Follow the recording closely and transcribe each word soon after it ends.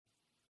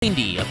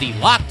90 of the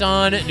Locked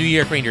On New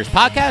York Rangers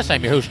podcast.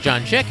 I'm your host,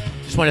 John Chick.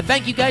 Just want to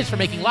thank you guys for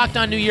making Locked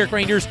On New York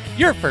Rangers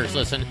your first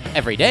listen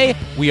every day.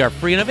 We are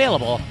free and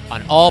available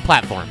on all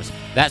platforms.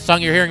 That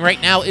song you're hearing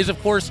right now is,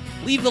 of course,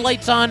 Leave the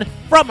Lights On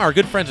from our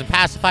good friends in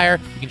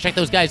Pacifier. You can check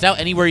those guys out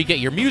anywhere you get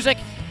your music.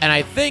 And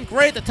I think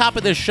right at the top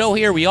of this show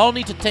here, we all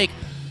need to take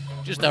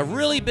just a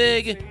really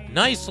big,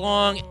 nice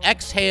long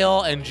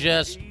exhale and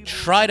just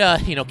try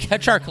to,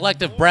 catch our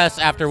collective breaths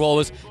after what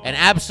was an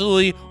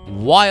absolutely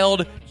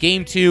wild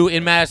Game 2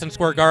 in Madison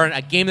Square Garden,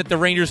 a game that the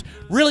Rangers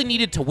really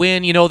needed to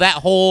win. That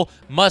whole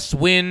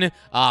must-win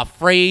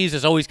phrase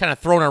is always kind of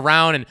thrown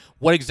around, and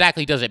what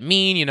exactly does it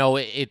mean?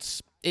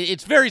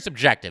 It's very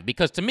subjective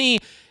because to me,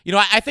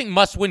 I think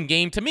must-win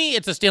game, to me,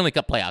 it's a Stanley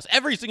Cup playoffs.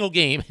 Every single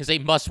game is a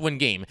must-win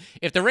game.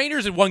 If the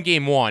Rangers had won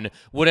Game 1,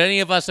 would any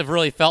of us have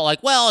really felt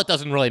like, well, it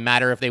doesn't really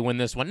matter if they win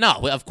this one?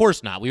 No, of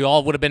course not. We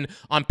all would have been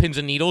on pins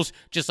and needles,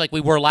 just like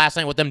we were last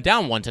night with them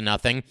down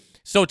 1-0.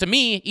 So to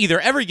me, either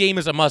every game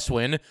is a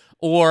must-win,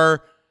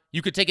 or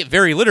you could take it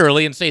very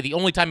literally and say the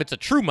only time it's a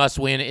true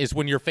must-win is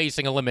when you're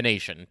facing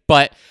elimination.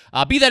 But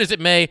be that as it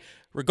may,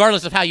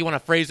 regardless of how you want to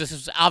phrase this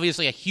is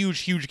obviously a huge,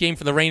 huge game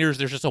for the Rangers.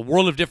 There's just a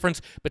world of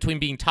difference between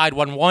being tied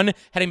 1-1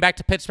 heading back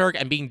to Pittsburgh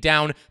and being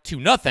down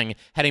 2-0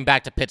 heading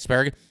back to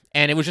Pittsburgh.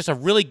 And it was just a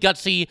really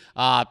gutsy,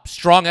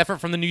 strong effort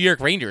from the New York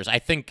Rangers. I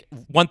think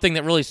one thing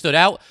that really stood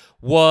out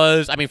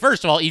was,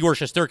 first of all, Igor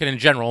Shesterkin in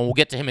general, and we'll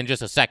get to him in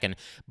just a second.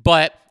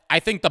 But I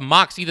think the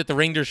moxie that the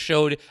Rangers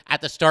showed at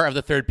the start of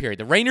the third period.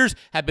 The Rangers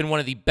have been one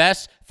of the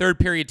best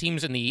third-period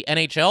teams in the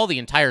NHL the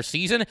entire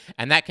season,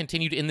 and that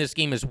continued in this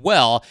game as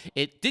well.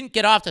 It didn't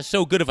get off to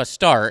so good of a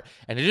start,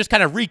 and to just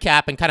kind of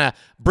recap and kind of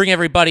bring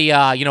everybody,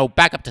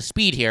 back up to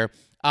speed here,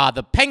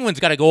 the Penguins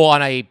got a goal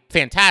on a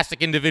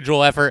fantastic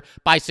individual effort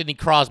by Sidney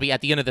Crosby at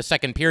the end of the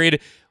second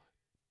period.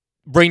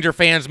 Ranger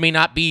fans may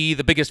not be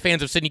the biggest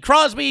fans of Sidney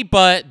Crosby,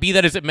 but be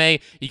that as it may,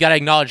 you got to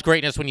acknowledge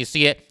greatness when you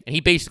see it. And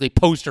he basically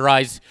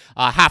posterized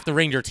half the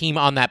Ranger team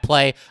on that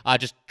play,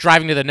 just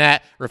driving to the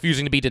net,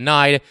 refusing to be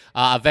denied.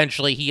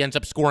 Eventually, he ends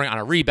up scoring on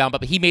a rebound,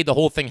 but he made the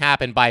whole thing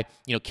happen by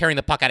carrying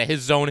the puck out of his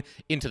zone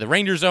into the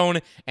Ranger zone,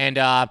 and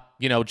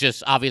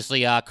just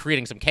obviously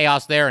creating some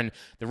chaos there. And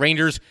the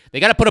Rangers, they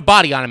got to put a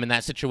body on him in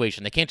that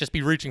situation. They can't just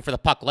be reaching for the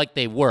puck like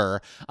they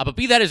were. But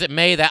be that as it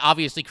may, that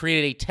obviously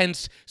created a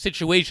tense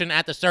situation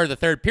at the start of the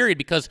third period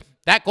because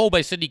that goal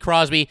by Sidney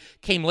Crosby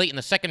came late in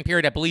the second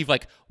period, I believe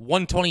like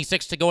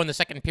 1:26 to go in the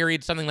second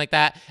period, something like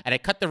that, and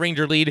it cut the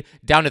Ranger lead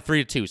down to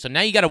 3-2. So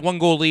now you got a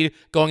one-goal lead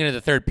going into the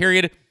third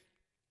period.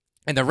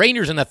 And the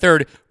Rangers in the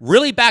third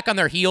really back on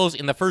their heels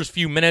in the first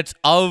few minutes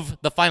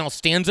of the final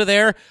stanza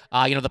there.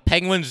 The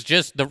Penguins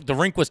the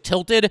rink was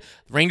tilted.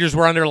 The Rangers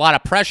were under a lot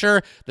of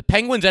pressure. The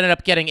Penguins ended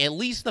up getting at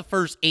least the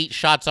first 8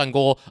 shots on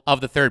goal of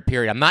the third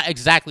period. I'm not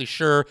exactly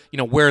sure,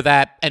 where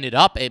that ended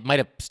up. It might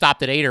have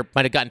stopped at 8 or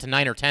might have gotten to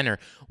 9 or 10 or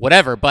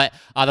whatever. But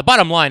the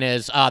bottom line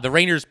is the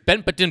Rangers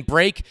bent but didn't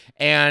break,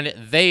 and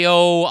they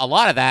owe a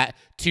lot of that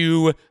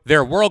to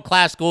their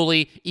world-class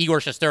goalie, Igor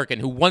Shesterkin,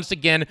 who once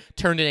again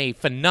turned in a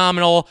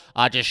phenomenal,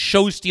 just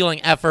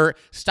show-stealing effort,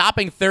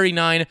 stopping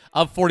 39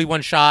 of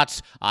 41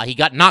 shots. He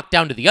got knocked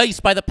down to the ice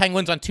by the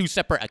Penguins on 2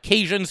 separate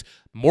occasions.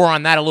 More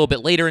on that a little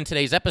bit later in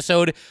today's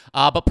episode.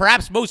 But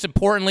perhaps most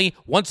importantly,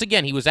 once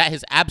again, he was at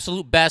his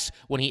absolute best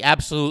when he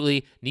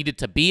absolutely needed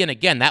to be. And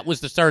again, that was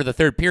the start of the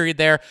third period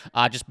there,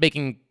 just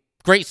making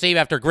great save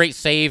after great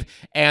save,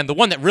 and the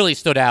one that really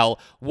stood out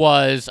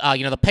was,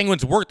 the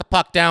Penguins worked the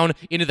puck down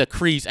into the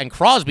crease, and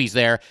Crosby's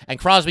there, and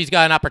Crosby's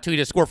got an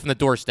opportunity to score from the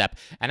doorstep.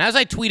 And as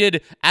I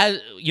tweeted,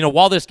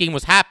 while this game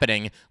was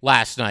happening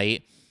last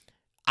night,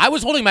 I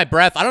was holding my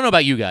breath. I don't know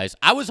about you guys.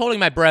 I was holding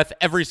my breath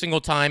every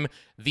single time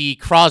the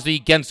Crosby,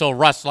 Guentzel,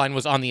 Rust line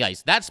was on the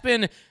ice. That's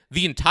been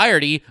the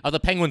entirety of the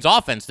Penguins'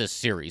 offense this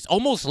series,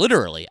 almost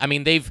literally.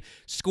 They've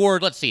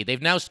scored,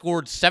 they've now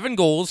scored 7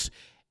 goals.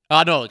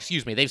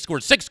 They've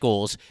scored 6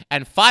 goals,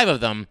 and 5 of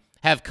them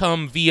have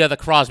come via the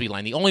Crosby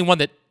line. The only one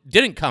that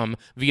didn't come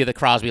via the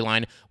Crosby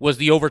line was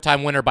the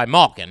overtime winner by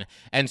Malkin.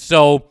 And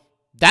so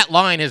that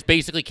line has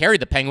basically carried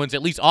the Penguins,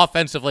 at least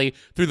offensively,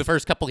 through the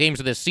first couple games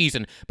of this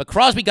season. But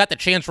Crosby got the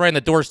chance right on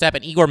the doorstep,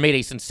 and Igor made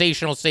a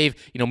sensational save,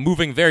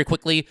 moving very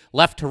quickly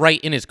left to right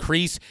in his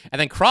crease. And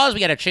then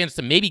Crosby had a chance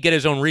to maybe get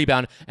his own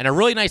rebound, and a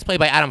really nice play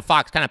by Adam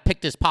Fox kind of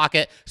picked his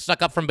pocket,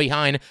 stuck up from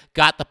behind,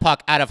 got the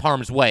puck out of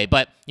harm's way.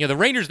 But, the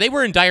Rangers, they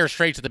were in dire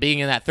straits at the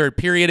beginning of that third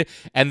period,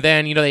 and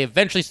then, they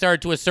eventually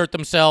started to assert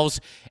themselves,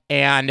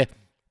 and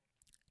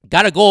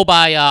got a goal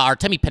by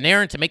Artemi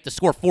Panarin to make the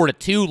score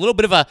 4-2. A little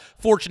bit of a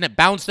fortunate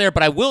bounce there,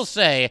 but I will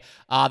say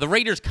the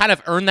Rangers kind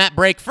of earned that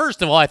break.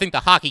 First of all, I think the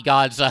hockey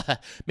gods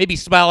maybe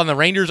smile on the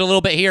Rangers a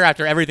little bit here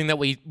after everything that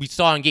we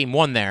saw in Game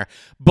 1 there.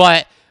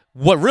 But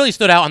what really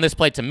stood out on this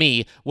play to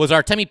me was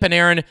Artemi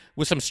Panarin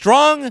with some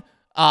strong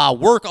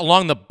work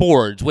along the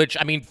boards, which,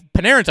 I mean,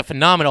 Panarin's a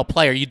phenomenal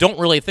player. You don't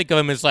really think of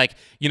him as, like,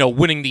 you know,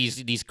 winning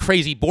these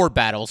crazy board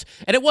battles.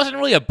 And it wasn't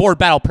really a board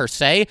battle per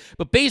se,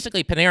 but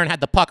basically Panarin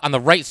had the puck on the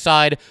right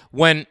side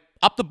when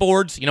up the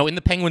boards, in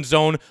the Penguins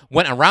zone,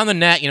 went around the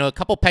net. A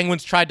couple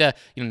Penguins tried to,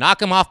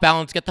 knock him off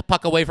balance, get the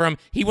puck away from him.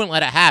 He wouldn't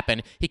let it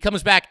happen. He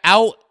comes back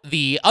out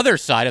the other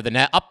side of the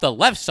net, up the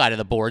left side of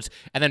the boards,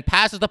 and then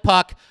passes the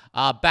puck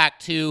back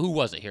to, who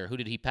was it here? Who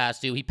did he pass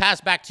to? He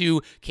passed back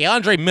to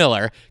K'Andre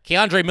Miller.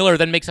 K'Andre Miller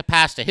then makes a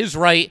pass to his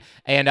right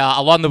and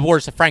along the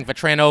boards to Frank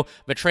Vatrano.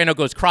 Vatrano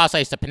goes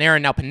cross-ice to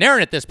Panarin. Now,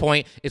 Panarin at this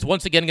point is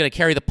once again going to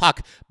carry the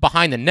puck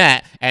behind the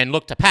net and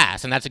look to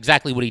pass, and that's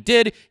exactly what he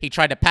did. He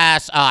tried to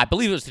pass, I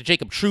believe it was to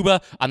Jacob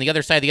Trouba on the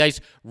other side of the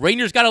ice.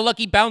 Rangers got a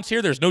lucky bounce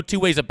here. There's no two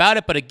ways about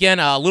it, but again,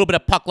 a little bit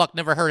of puck luck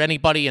never hurt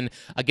anybody, and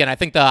again, I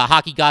think the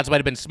hockey gods might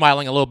have been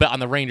smiling a little bit on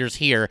the Rangers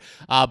here,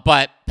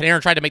 but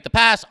Panarin tried to make the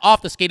pass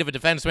off the skate of a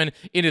defenseman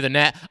into the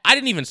net. I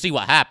didn't even see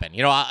what happened.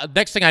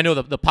 Next thing I know,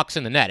 the puck's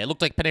in the net. It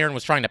looked like Panarin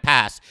was trying to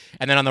pass,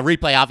 and then on the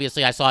replay,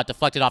 obviously, I saw it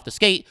deflected off the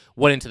skate,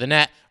 went into the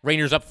net.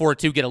 Rangers up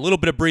 4-2, get a little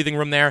bit of breathing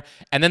room there,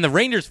 and then the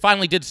Rangers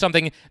finally did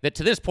something that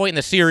to this point in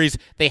the series,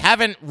 they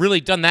haven't really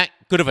done that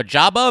good of a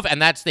job of,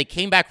 and that's they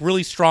came back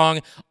really strong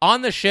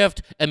on the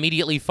shift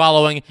immediately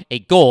following a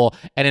goal.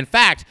 And in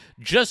fact,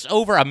 just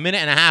over a minute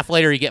and a half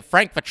later, you get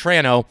Frank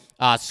Vatrano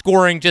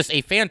scoring just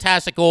a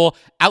fantastic goal,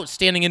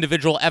 outstanding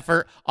individual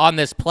effort on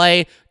this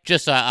play,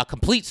 just a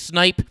complete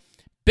snipe.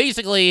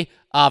 Basically,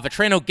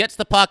 Vatrano gets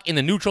the puck in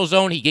the neutral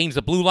zone. He gains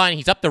the blue line.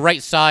 He's up the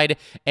right side,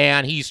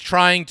 and he's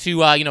trying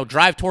to,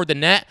 drive toward the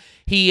net.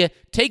 He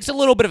takes a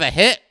little bit of a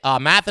hit.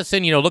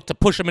 Matheson, looked to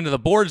push him into the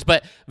boards,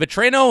 but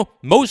Vatrano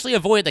mostly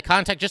avoided the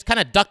contact, just kind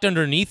of ducked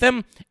underneath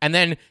him, and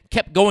then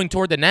kept going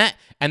toward the net,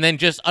 and then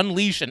just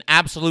unleashed an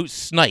absolute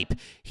snipe.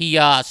 He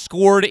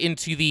scored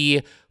into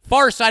the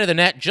far side of the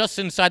net, just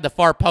inside the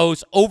far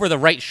post, over the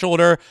right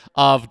shoulder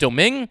of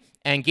Domingue,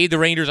 and gave the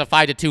Rangers a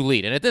 5-2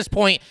 lead. And at this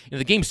point,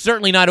 the game's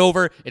certainly not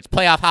over. It's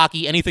playoff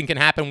hockey. Anything can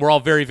happen. We're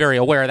all very, very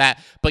aware of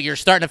that. But you're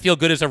starting to feel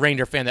good as a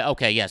Ranger fan that,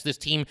 okay, yes, this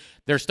team,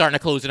 they're starting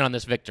to close in on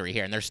this victory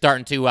here. And they're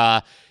starting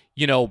to,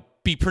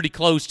 be pretty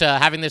close to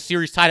having this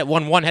series tied at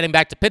 1-1 heading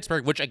back to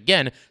Pittsburgh, which,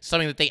 again,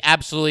 something that they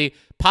absolutely,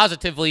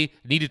 positively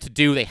needed to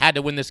do. They had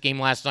to win this game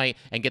last night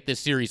and get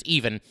this series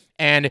even.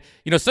 And,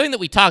 something that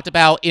we talked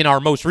about in our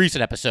most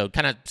recent episode,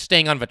 kind of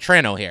staying on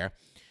Vatrano here,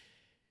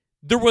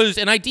 there was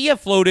an idea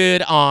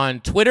floated on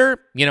Twitter.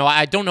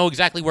 I don't know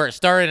exactly where it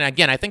started. And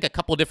again, I think a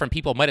couple different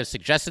people might have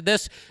suggested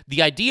this.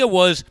 The idea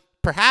was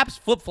perhaps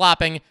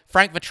flip-flopping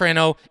Frank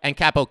Vatrano and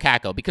Kaapo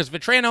Kakko, because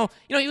Vatrano,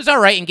 he was all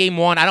right in game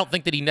one. I don't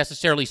think that he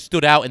necessarily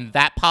stood out in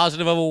that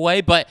positive of a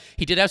way, but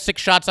he did have 6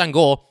 shots on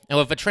goal. And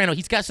with Vatrano,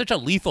 he's got such a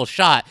lethal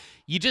shot.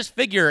 You just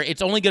figure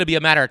it's only going to be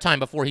a matter of time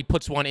before he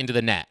puts one into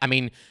the net. I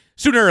mean,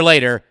 sooner or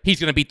later, he's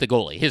going to beat the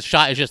goalie. His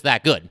shot is just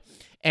that good.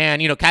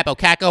 And, Kaapo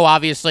Kakko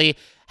obviously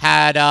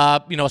had,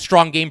 a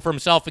strong game for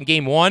himself in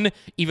game one,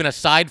 even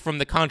aside from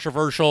the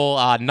controversial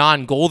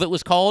non-goal that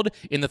was called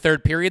in the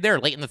third period there,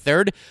 late in the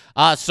third.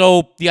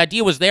 So the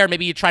idea was there.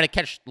 Maybe you try to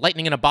catch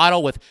lightning in a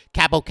bottle with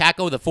Kaapo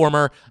Kakko, the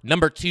former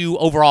number 2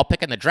 overall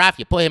pick in the draft.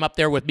 You put him up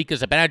there with Mika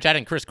Zibanejad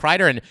and Chris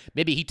Kreider, and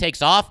maybe he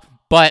takes off.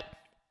 But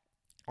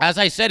as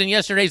I said in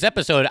yesterday's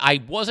episode,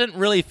 I wasn't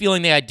really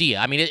feeling the idea.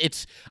 I mean,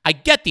 I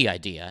get the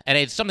idea, and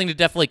it's something to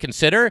definitely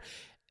consider.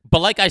 But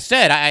like I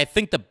said, I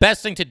think the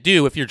best thing to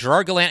do if you're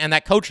Gerard Gallant and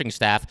that coaching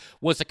staff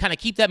was to kind of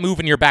keep that move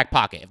in your back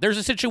pocket. If there's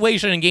a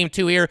situation in Game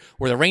 2 here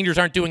where the Rangers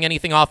aren't doing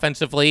anything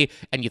offensively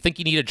and you think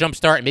you need a jump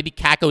start and maybe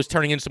Kakko's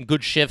turning in some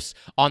good shifts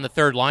on the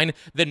third line,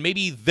 then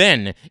maybe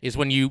then is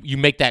when you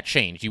make that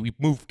change. You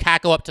move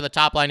Kakko up to the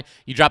top line,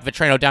 you drop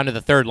Vatrano down to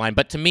the third line.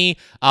 But to me,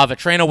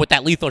 Vatrano with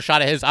that lethal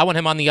shot of his, I want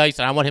him on the ice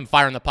and I want him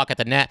firing the puck at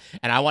the net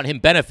and I want him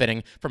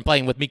benefiting from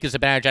playing with Mika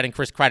Zibanejad and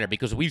Chris Kreider,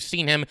 because we've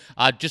seen him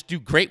just do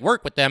great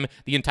work with them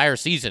the entire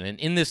season. And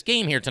in this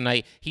game here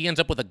tonight, he ends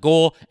up with a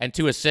goal and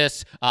 2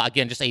 assists.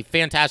 Again, just a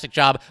fantastic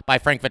job by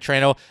Frank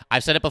Vatrano.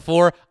 I've said it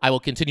before. I will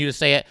continue to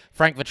say it.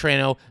 Frank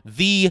Vatrano,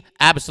 the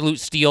absolute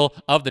steal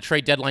of the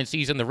trade deadline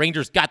season. The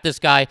Rangers got this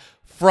guy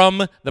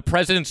from the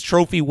President's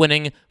Trophy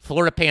winning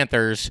Florida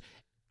Panthers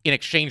in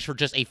exchange for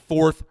just a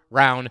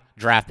 4th-round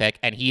draft pick,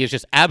 and he has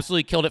just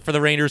absolutely killed it for the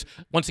Rangers.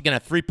 Once again, a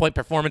 3-point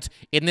performance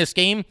in this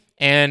game,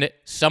 and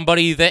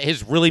somebody that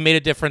has really made a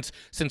difference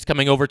since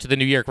coming over to the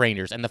New York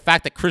Rangers. And the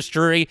fact that Chris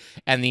Drury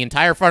and the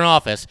entire front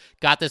office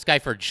got this guy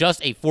for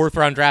just a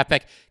 4th-round draft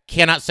pick,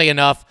 cannot say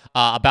enough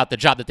about the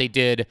job that they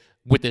did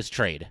with this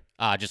trade.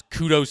 Just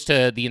kudos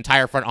to the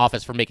entire front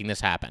office for making this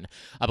happen.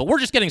 But we're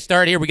just getting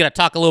started here. We got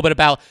to talk a little bit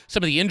about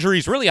some of the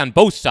injuries really on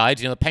both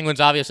sides. The Penguins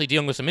obviously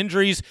dealing with some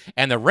injuries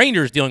and the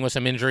Rangers dealing with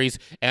some injuries.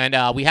 And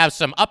we have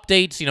some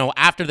updates,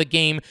 after the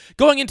game.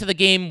 Going into the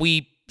game,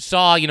 we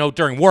saw,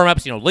 during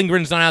warm-ups,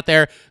 Lindgren's not out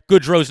there,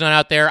 Goodrow's not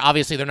out there.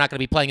 Obviously, they're not going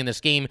to be playing in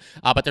this game,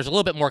 but there's a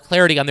little bit more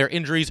clarity on their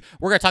injuries.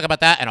 We're going to talk about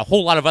that and a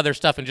whole lot of other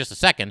stuff in just a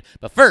second.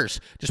 But first,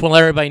 just want to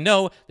let everybody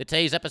know that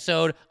today's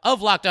episode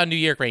of Locked On New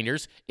York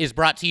Rangers is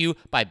brought to you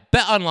by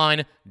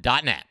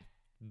BetOnline.net.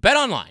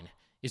 BetOnline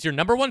is your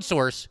number one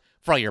source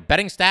for all your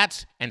betting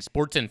stats and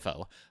sports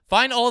info.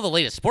 Find all of the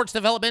latest sports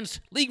developments,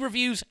 league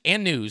reviews,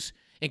 and news,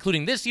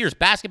 including this year's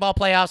basketball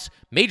playoffs,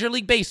 Major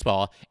League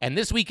Baseball, and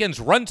this weekend's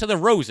run to the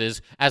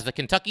Roses as the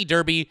Kentucky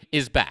Derby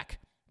is back.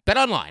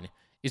 BetOnline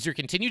is your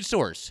continued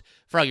source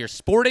for all your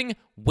sporting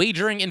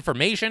wagering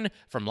information,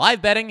 from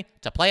live betting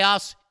to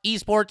playoffs,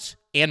 esports,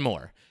 and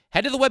more.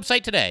 Head to the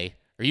website today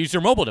or use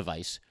your mobile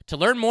device to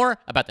learn more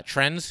about the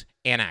trends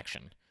and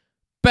action.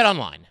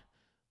 BetOnline,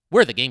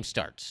 where the game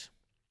starts.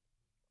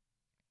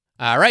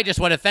 All right, just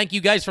want to thank you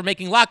guys for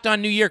making Locked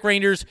On New York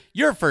Rangers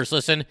your first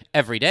listen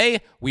every day.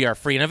 We are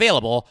free and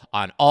available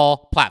on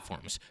all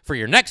platforms. For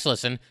your next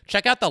listen,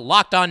 check out the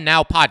Locked On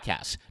Now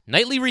podcast,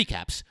 nightly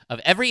recaps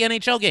of every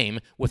NHL game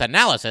with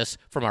analysis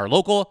from our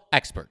local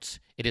experts.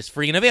 It is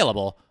free and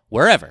available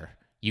wherever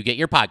you get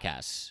your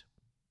podcasts.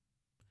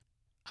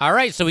 All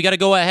right, so we got to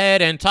go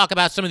ahead and talk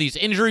about some of these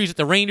injuries that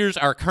the Rangers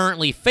are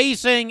currently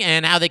facing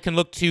and how they can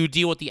look to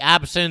deal with the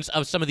absence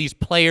of some of these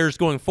players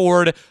going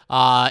forward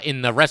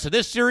in the rest of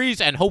this series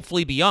and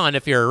hopefully beyond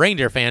if you're a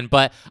Ranger fan.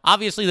 But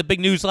obviously the big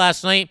news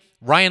last night,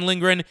 Ryan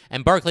Lindgren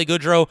and Barclay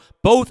Goodrow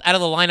both out of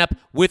the lineup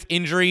with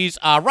injuries.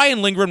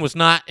 Ryan Lindgren was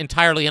not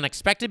entirely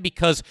unexpected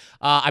because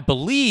I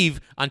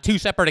believe on two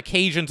separate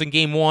occasions in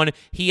Game 1,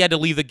 he had to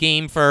leave the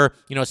game for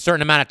a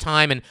certain amount of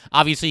time, and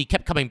obviously he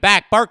kept coming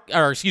back.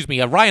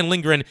 Ryan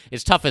Lindgren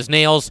is tough as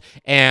nails,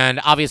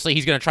 and obviously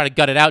he's going to try to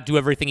gut it out, do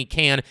everything he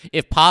can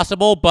if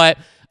possible, but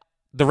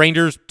the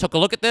Rangers took a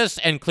look at this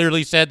and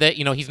clearly said that,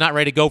 he's not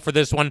ready to go for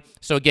this one.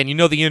 So, again,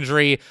 the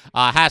injury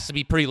has to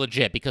be pretty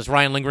legit because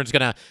Ryan Lindgren's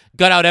going to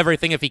gut out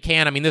everything if he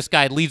can. I mean, this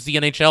guy leads the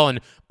NHL and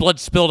blood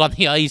spilled on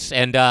the ice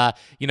and,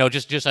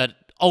 just an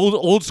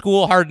old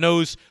school,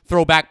 hard-nosed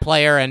throwback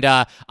player and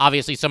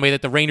obviously somebody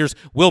that the Rangers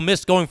will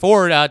miss going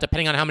forward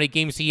depending on how many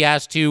games he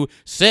has to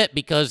sit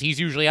because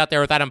he's usually out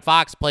there with Adam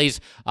Fox, plays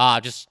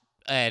just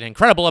an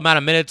incredible amount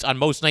of minutes on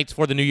most nights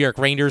for the New York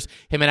Rangers.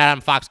 Him and Adam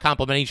Fox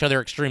complement each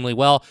other extremely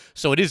well.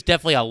 So it is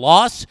definitely a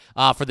loss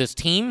for this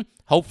team.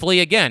 Hopefully,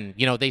 again,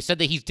 they said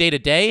that he's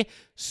day-to-day,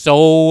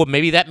 so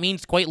maybe that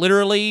means quite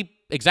literally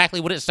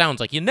exactly what it sounds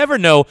like. You never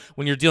know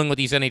when you're dealing with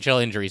these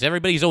NHL injuries.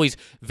 Everybody's always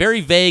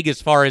very vague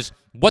as far as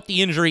what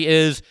the injury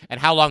is and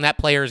how long that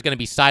player is going to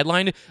be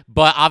sidelined.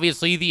 But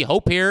obviously the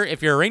hope here,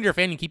 if you're a Ranger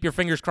fan, you keep your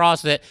fingers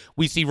crossed that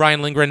we see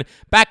Ryan Lindgren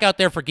back out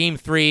there for Game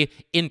 3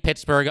 in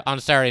Pittsburgh on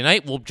Saturday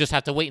night. We'll just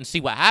have to wait and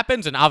see what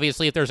happens. And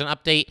obviously if there's an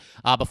update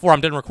before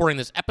I'm done recording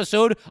this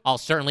episode, I'll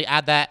certainly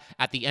add that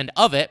at the end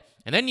of it.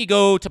 And then you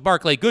go to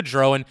Barclay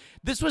Goodrow, and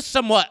this was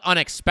somewhat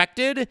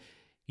unexpected.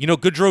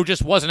 Goodrow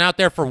just wasn't out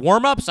there for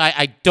warm-ups.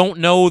 I don't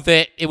know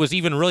that it was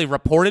even really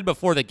reported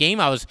before the game.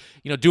 I was,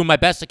 doing my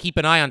best to keep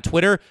an eye on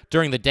Twitter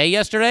during the day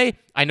yesterday.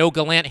 I know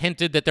Gallant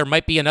hinted that there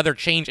might be another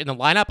change in the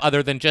lineup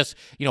other than just,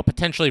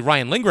 potentially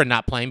Ryan Lindgren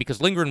not playing because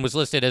Lindgren was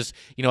listed as,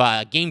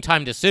 a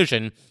game-time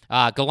decision.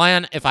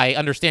 Gallant, if I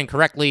understand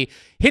correctly,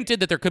 hinted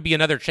that there could be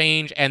another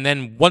change, and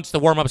then once the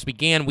warm-ups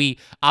began, we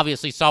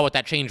obviously saw what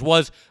that change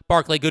was.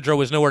 Barclay Goodrow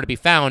was nowhere to be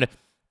found.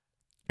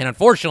 And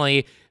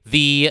unfortunately,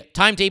 the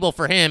timetable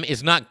for him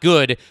is not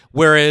good,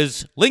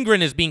 whereas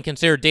Lindgren is being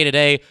considered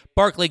day-to-day,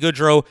 Barclay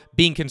Goodrow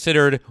being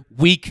considered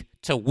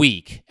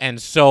week-to-week.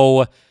 And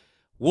so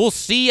we'll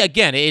see.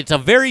 Again, it's a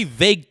very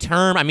vague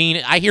term. I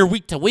mean, I hear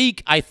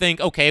week-to-week, I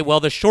think, okay, well,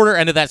 the shorter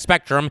end of that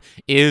spectrum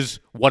is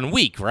 1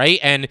 week, right?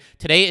 And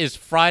today is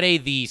Friday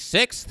the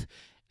 6th,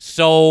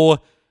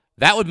 so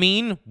that would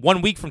mean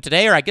 1 week from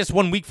today, or I guess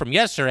 1 week from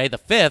yesterday, the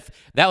 5th,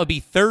 that would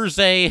be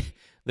Thursday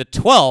the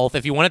 12th,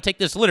 if you want to take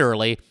this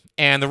literally,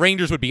 and the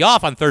Rangers would be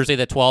off on Thursday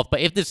the 12th,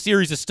 but if this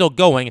series is still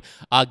going,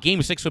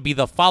 Game 6 would be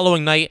the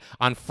following night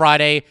on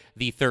Friday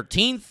the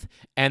 13th,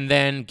 and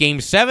then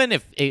Game 7,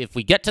 if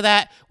we get to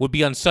that, would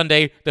be on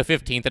Sunday the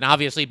 15th, and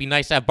obviously it'd be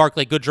nice to have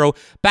Barclay Goodrow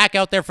back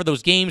out there for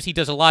those games. He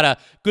does a lot of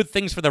good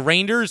things for the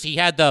Rangers. He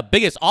had the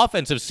biggest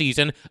offensive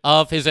season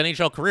of his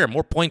NHL career,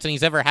 more points than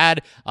he's ever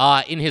had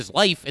in his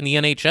life in the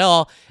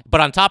NHL, but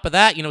on top of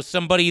that,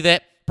 somebody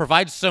that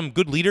provides some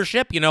good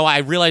leadership. I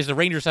realize the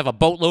Rangers have a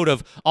boatload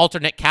of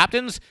alternate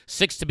captains,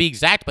 6 to be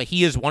exact, but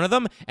he is one of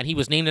them, and he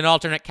was named an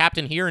alternate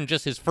captain here in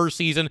just his first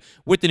season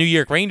with the New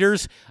York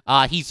Rangers.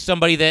 He's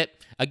somebody that,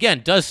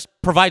 again, does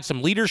provide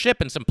some leadership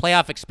and some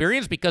playoff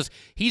experience because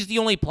he's the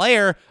only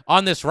player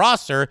on this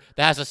roster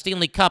that has a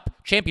Stanley Cup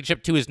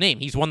championship to his name.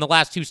 He's won the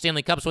last 2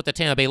 Stanley Cups with the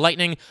Tampa Bay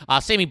Lightning.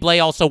 Sammy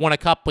Blais also won a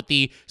cup with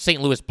the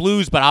St. Louis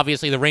Blues, but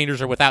obviously the Rangers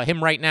are without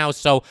him right now,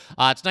 so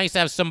it's nice to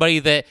have somebody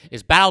that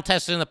is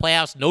battle-tested in the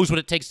playoffs, knows what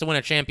it takes to win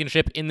a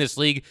championship in this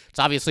league. It's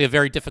obviously a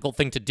very difficult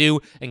thing to do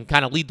and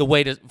kind of lead the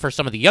way for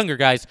some of the younger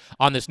guys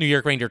on this New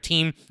York Ranger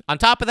team. On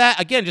top of that,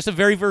 again, just a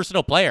very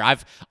versatile player.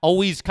 I've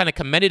always kind of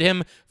commended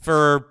him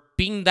for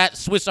being that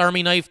Swiss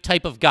Army knife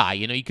type of guy.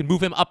 You can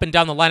move him up and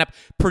down the lineup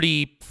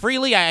pretty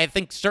freely. I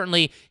think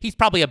certainly he's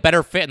probably a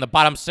better fit in the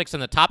bottom 6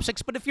 than the top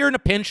 6, but if you're in a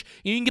pinch,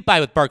 you can get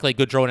by with Barclay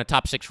Goodrow in a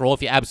top 6 role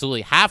if you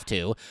absolutely have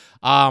to.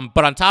 But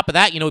on top of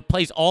that, he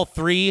plays all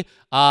 3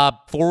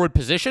 forward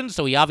positions,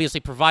 so he obviously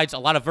provides a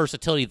lot of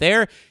versatility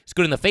there. He's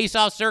good in the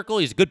faceoff circle.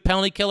 He's a good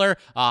penalty killer,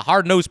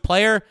 hard-nosed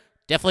player,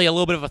 definitely a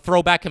little bit of a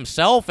throwback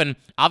himself, and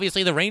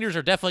obviously the Rangers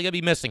are definitely going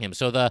to be missing him.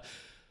 So the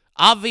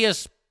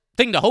obvious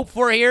thing to hope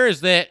for here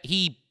is that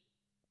he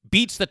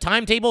beats the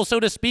timetable, so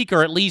to speak,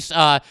 or at least,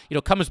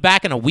 comes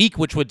back in a week,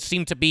 which would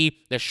seem to be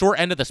the short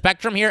end of the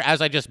spectrum here,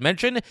 as I just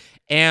mentioned.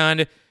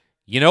 And,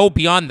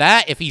 beyond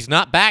that, if he's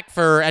not back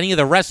for any of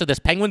the rest of this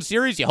Penguins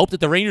series, you hope that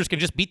the Rangers can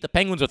just beat the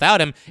Penguins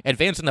without him,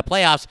 advance in the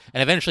playoffs,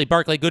 and eventually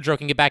Barclay Goodrow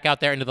can get back out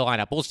there into the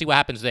lineup. We'll see what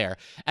happens there.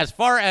 As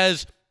far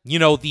as,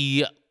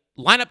 the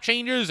lineup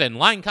changes and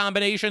line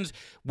combinations,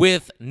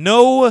 with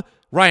no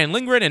Ryan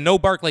Lindgren and no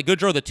Barclay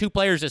Goodrow, the two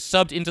players that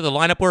subbed into the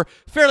lineup were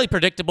fairly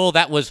predictable.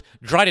 That was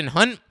Dryden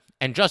Hunt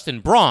and Justin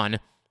Braun.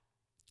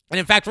 And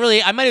in fact,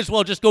 really, I might as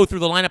well just go through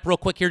the lineup real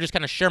quick here, just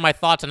kind of share my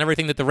thoughts on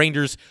everything that the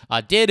Rangers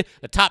did.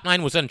 The top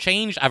nine was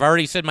unchanged. I've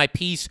already said my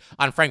piece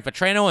on Frank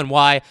Vatrano and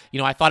why,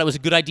 I thought it was a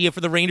good idea for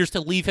the Rangers to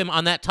leave him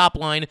on that top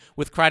line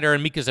with Kreider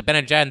and Mika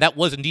Zibanejad, and that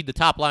was indeed the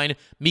top line,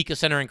 Mika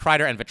centering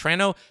Kreider and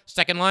Vatrano.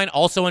 Second line,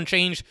 also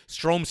unchanged,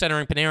 Strome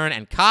centering Panarin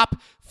and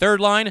Kopp. Third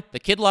line, the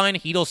kid line,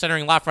 Hedel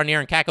centering Lafreniere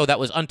and Kakko. That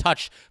was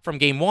untouched from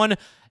Game 1.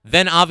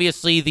 Then,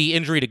 obviously, the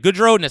injury to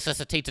Goodrow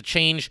necessitates a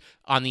change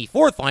on the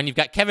fourth line. You've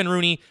got Kevin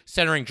Rooney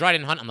centering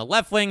Dryden Hunt on the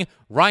left wing,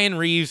 Ryan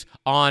Reeves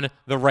on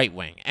the right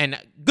wing. And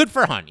good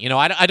for Hunt.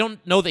 I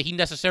don't know that he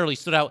necessarily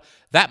stood out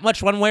that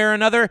much one way or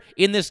another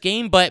in this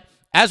game, but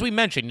as we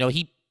mentioned,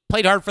 he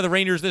played hard for the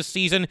Rangers this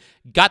season,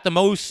 got the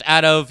most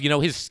out of,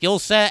 his skill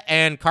set,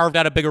 and carved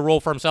out a bigger role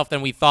for himself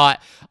than we thought.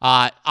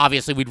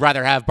 Obviously, we'd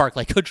rather have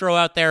Barclay Goodrow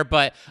out there,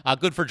 but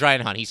good for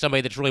Dryden Hunt. He's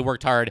somebody that's really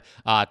worked hard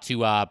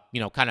to,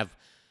 kind of,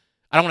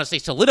 I don't want to say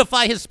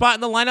solidify his spot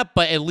in the lineup,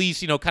 but at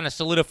least, kind of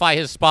solidify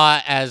his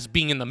spot as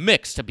being in the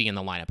mix to be in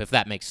the lineup, if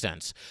that makes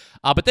sense.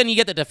 But then you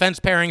get the defense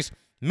pairings.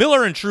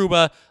 Miller and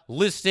Trouba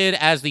listed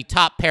as the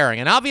top pairing.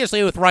 And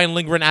obviously with Ryan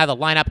Lindgren out of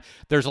the lineup,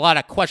 there's a lot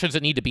of questions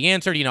that need to be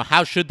answered.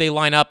 How should they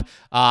line up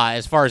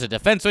as far as a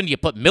defenseman? Do you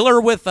put Miller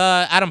with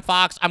Adam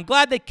Fox? I'm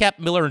glad they kept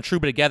Miller and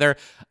Trouba together.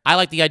 I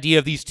like the idea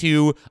of these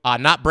two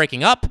not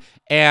breaking up.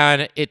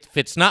 And if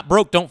it's not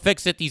broke, don't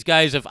fix it. These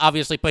guys have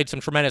obviously played some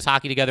tremendous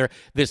hockey together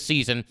this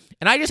season.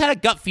 And I just had a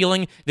gut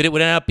feeling that it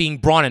would end up being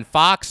Braun and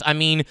Fox. I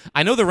mean,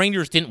 I know the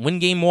Rangers didn't win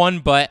Game 1,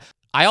 but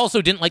I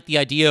also didn't like the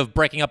idea of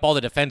breaking up all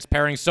the defense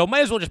pairings, so might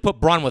as well just put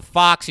Braun with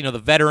Fox. The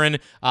veteran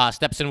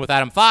steps in with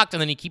Adam Fox,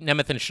 and then you keep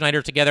Nemeth and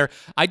Schneider together.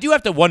 I do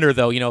have to wonder,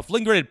 though, if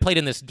Lindgren had played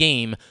in this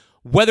game,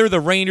 whether the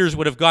Rangers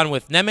would have gone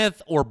with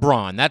Nemeth or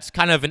Braun. That's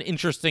kind of an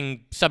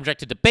interesting subject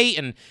to debate,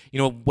 and,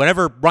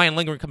 whenever Ryan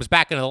Lindgren comes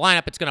back into the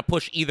lineup, it's going to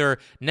push either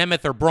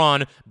Nemeth or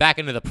Braun back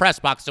into the press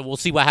box, so we'll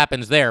see what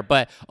happens there.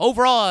 But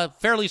overall, a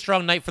fairly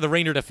strong night for the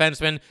Ranger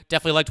defenseman.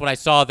 Definitely liked what I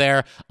saw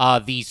there.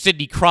 The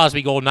Sidney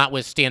Crosby goal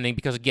notwithstanding,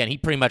 because, again, he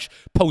pretty much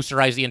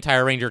posterized the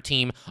entire Ranger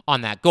team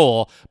on that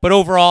goal. But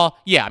overall,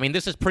 yeah, I mean,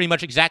 this is pretty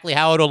much exactly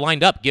how it would have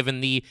lined up,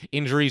 given the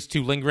injuries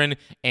to Lindgren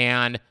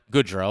and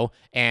Goodrow,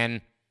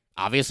 and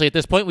obviously, at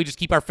this point, we just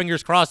keep our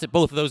fingers crossed that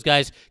both of those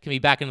guys can be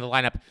back into the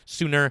lineup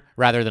sooner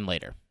rather than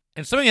later.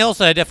 And something else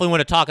that I definitely want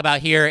to talk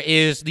about here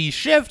is the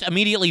shift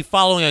immediately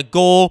following a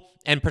goal,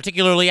 and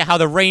particularly how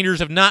the Rangers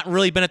have not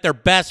really been at their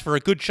best for a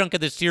good chunk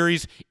of this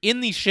series in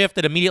the shift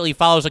that immediately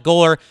follows a goal,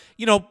 or,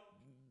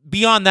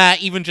 beyond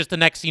that, even just the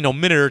next,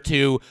 minute or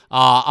two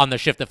on the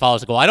shift that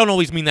follows a goal. I don't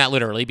always mean that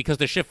literally, because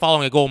the shift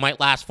following a goal might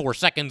last 4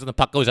 seconds and the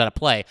puck goes out of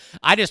play.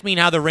 I just mean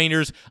how the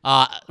Rangers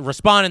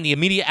respond in the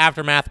immediate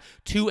aftermath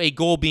to a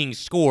goal being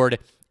scored.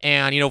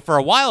 And, for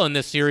a while in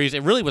this series,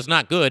 it really was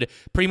not good.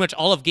 Pretty much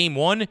all of Game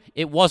 1,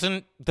 it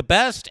wasn't the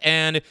best,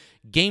 and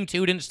Game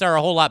 2 didn't start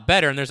a whole lot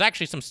better, and there's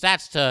actually some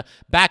stats to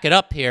back it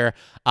up here.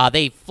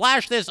 They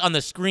flashed this on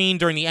the screen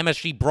during the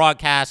MSG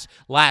broadcast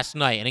last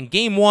night, and in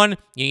Game 1,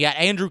 you got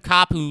Andrew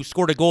Kopp, who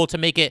scored a goal to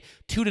make it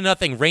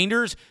 2-0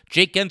 Rangers.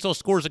 Jake Gensel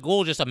scores a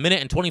goal just a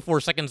minute and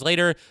 24 seconds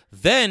later.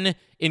 Then,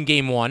 in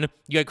Game 1,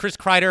 you had Chris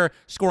Kreider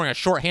scoring a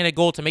shorthanded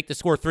goal to make the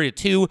score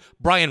 3-2.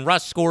 Brian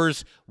Rust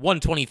scores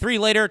 1:23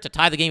 later to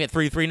tie the game at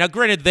 3-3. Now,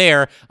 granted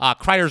there,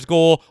 Kreider's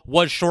goal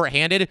was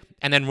shorthanded,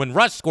 and then when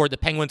Rust scored, the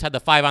Penguins had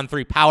the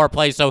 5-on-3 power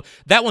play, so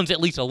that one's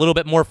at least a little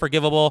bit more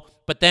forgivable.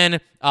 But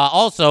then,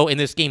 also in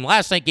this game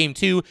last night, Game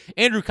 2,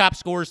 Andrew Kopp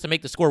scores to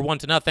make the score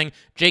 1-0.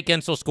 Jake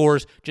Gensel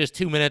scores just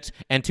 2 minutes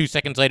and 2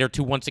 seconds later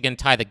to once again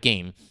tie the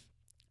game.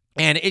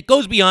 And it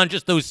goes beyond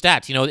just those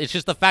stats. It's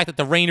just the fact that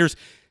the Rangers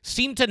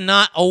seem to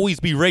not always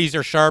be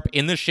razor sharp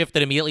in the shift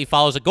that immediately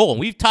follows a goal. And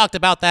we've talked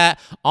about that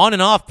on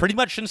and off pretty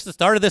much since the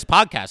start of this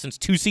podcast, since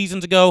 2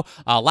 seasons ago,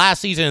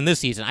 last season and this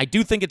season. I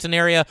do think it's an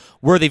area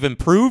where they've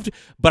improved,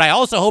 but I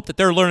also hope that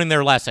they're learning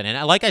their lesson.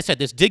 And like I said,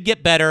 this did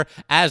get better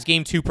as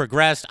Game 2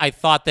 progressed. I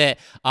thought that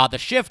the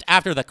shift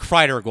after the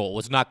Kreider goal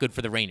was not good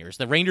for the Rangers.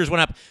 The Rangers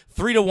went up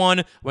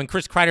 3-1 when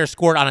Chris Kreider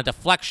scored on a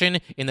deflection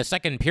in the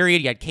second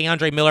period. You had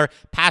K-Andre Miller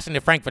passing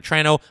to Frank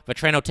Vatrano,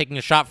 Vatrano taking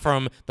a shot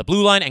from the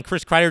blue line, and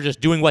Chris Kreider just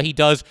doing what he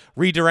does,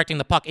 redirecting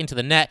the puck into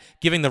the net,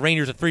 giving the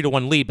Rangers a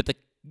 3-1 lead. But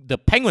the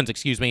Penguins,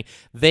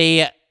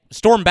 they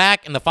stormed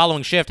back in the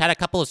following shift, had a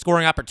couple of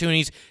scoring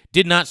opportunities,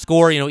 did not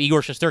score.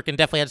 Igor Shesterkin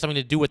definitely had something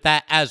to do with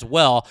that as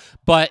well.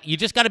 But you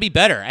just got to be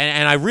better.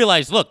 And I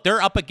realized, look,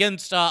 they're up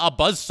against a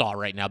buzzsaw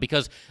right now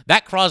because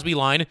that Crosby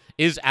line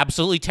is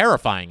absolutely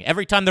terrifying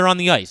every time they're on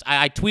the ice.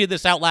 I tweeted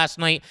this out last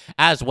night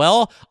as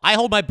well. I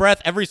hold my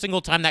breath every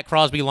single time that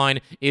Crosby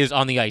line is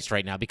on the ice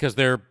right now because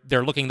they're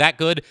looking that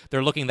good.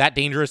 They're looking that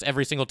dangerous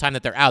every single time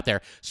that they're out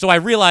there. So I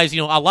realize,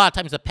 a lot of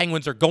times the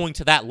Penguins are going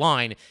to that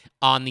line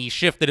on the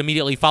shift that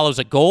immediately follows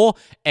a goal,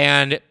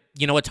 and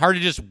it's hard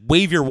to just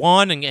wave your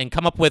wand and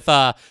come up with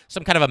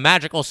some kind of a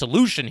magical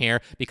solution here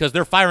because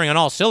they're firing on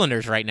all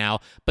cylinders right now,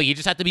 but you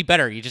just have to be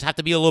better. You just have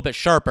to be a little bit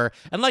sharper.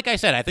 And like I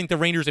said, I think the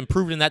Rangers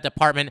improved in that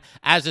department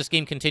as this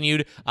game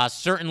continued.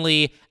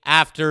 Certainly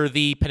after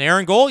the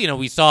Panarin goal,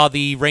 we saw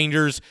the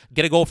Rangers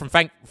get a goal from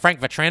Frank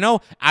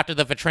Vatrano. After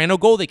the Vatrano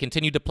goal, they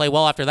continued to play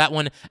well after that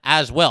one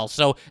as well.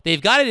 So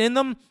they've got it in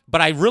them,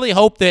 but I really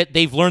hope that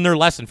they've learned their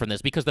lesson from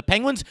this because the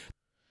Penguins,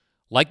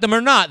 like them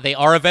or not, they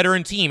are a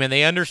veteran team, and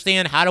they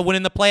understand how to win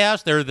in the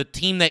playoffs. They're the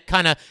team that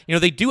kind of,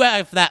 they do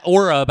have that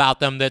aura about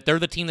them that they're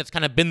the team that's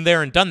kind of been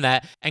there and done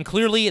that. And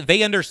clearly,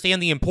 they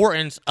understand the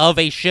importance of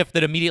a shift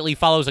that immediately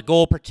follows a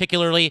goal,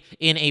 particularly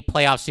in a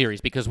playoff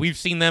series, because we've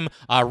seen them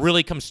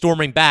really come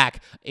storming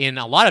back in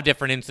a lot of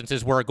different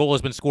instances where a goal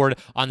has been scored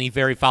on the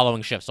very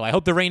following shift. So I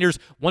hope the Rangers,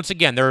 once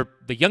again, they're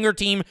the younger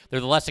team, they're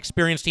the less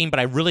experienced team, but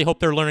I really hope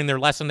they're learning their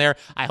lesson there.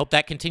 I hope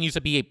that continues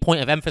to be a point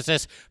of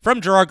emphasis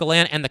from Gerard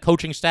Gallant and the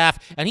coaching staff.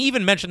 And he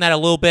even mentioned that a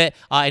little bit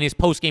in his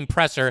post-game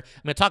presser.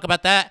 I'm going to talk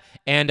about that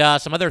and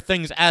some other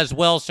things as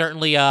well.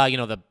 Certainly,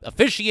 the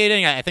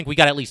officiating, I think we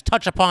got to at least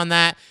touch upon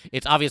that.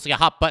 It's obviously a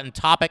hot-button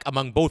topic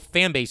among both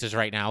fan bases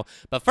right now.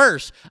 But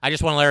first, I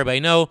just want to let everybody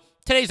know,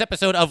 today's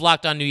episode of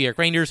Locked On New York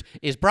Rangers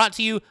is brought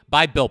to you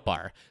by Built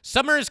Bar.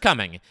 Summer is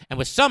coming, and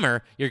with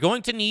summer, you're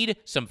going to need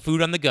some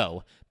food on the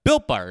go.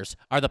 Built Bars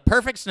are the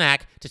perfect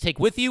snack to take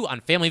with you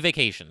on family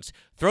vacations.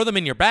 Throw them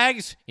in your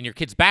bags, in your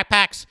kids'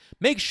 backpacks.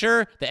 Make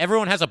sure that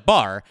everyone has a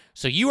bar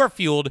so you are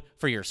fueled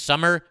for your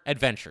summer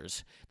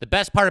adventures. The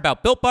best part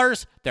about Built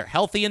Bars, they're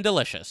healthy and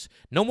delicious.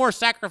 No more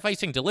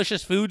sacrificing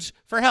delicious foods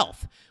for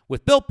health.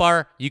 With Built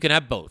Bar, you can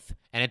have both,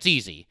 and it's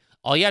easy.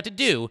 All you have to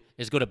do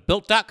is go to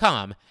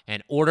Built.com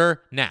and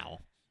order now.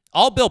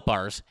 All Built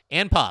Bars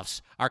and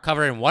Puffs are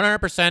covered in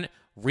 100%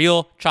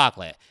 real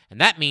chocolate, and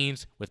that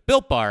means with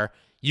Built Bar,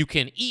 you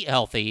can eat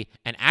healthy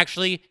and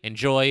actually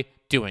enjoy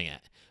doing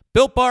it.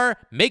 Built Bar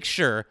makes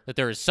sure that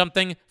there is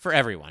something for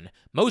everyone.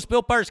 Most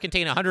Built Bars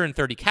contain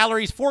 130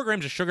 calories, 4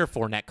 grams of sugar,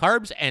 4 net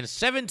carbs, and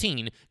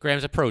 17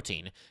 grams of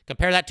protein.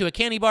 Compare that to a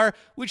candy bar,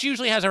 which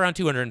usually has around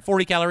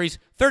 240 calories,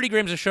 30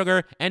 grams of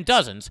sugar, and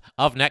dozens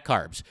of net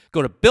carbs.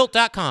 Go to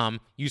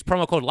Built.com, use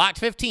promo code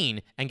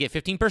LOCKED15, and get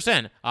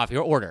 15% off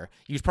your order.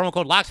 Use promo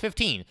code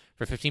LOCKED15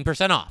 for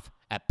 15% off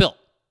at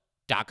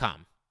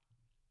Built.com.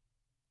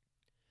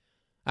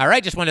 All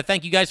right, just want to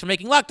thank you guys for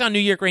making Locked On New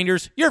York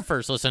Rangers your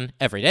first listen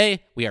every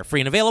day. We are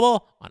free and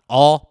available on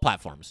all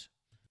platforms.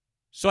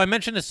 So I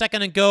mentioned a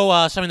second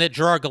ago something that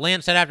Gerard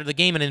Gallant said after the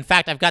game, and in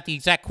fact, I've got the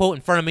exact quote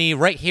in front of me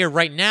right here,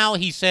 right now.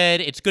 He said,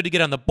 "It's good to get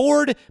on the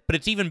board, but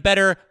it's even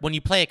better when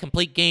you play a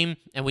complete game,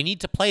 and we need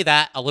to play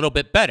that a little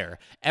bit better.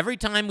 Every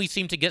time we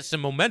seem to get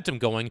some momentum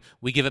going,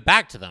 we give it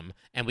back to them,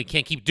 and we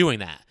can't keep doing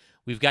that.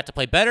 We've got to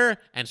play better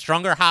and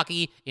stronger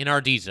hockey in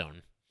our D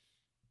zone."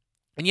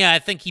 And yeah, I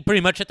think he pretty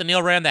much hit the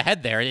nail right on the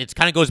head there. It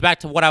kind of goes back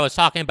to what I was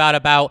talking about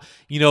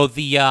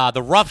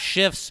the rough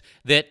shifts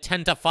that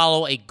tend to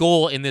follow a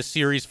goal in this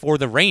series for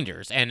the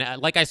Rangers.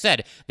 And like I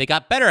said, they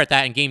got better at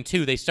that in Game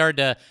 2. They started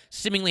to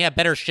seemingly have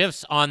better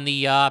shifts on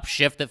the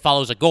shift that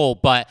follows a goal.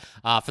 But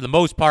for the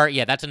most part,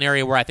 yeah, that's an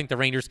area where I think the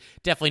Rangers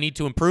definitely need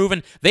to improve.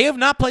 And they have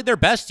not played their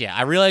best yet.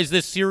 I realize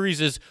this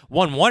series is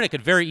 1-1. It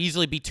could very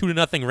easily be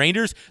 2-0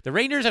 Rangers. The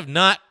Rangers have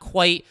not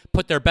quite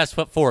put their best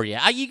foot forward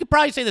yet. You could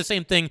probably say the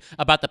same thing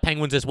about the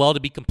Penguins as well, to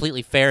be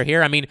completely fair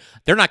here. I mean,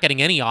 they're not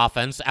getting any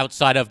offense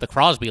outside of the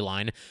Crosby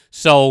line.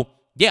 So,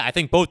 yeah, I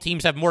think both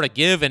teams have more to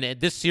give, and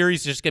this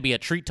series is just going to be a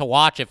treat to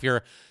watch if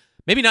you're,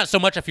 maybe not so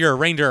much if you're a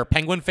Ranger or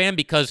Penguin fan,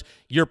 because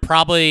you're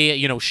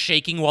probably,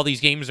 shaking while these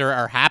games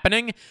are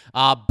happening.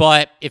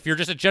 But if you're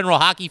just a general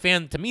hockey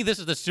fan, to me, this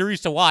is the series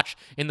to watch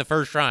in the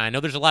first round. I know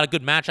there's a lot of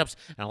good matchups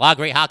and a lot of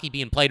great hockey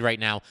being played right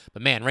now,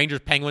 but man,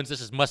 Rangers, Penguins,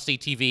 this is must-see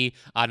TV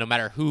no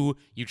matter who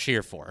you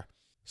cheer for.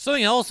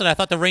 Something else that I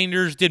thought the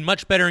Rangers did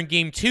much better in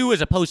Game 2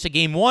 as opposed to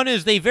Game 1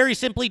 is they very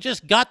simply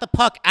just got the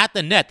puck at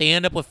the net. They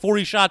end up with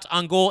 40 shots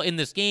on goal in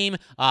this game.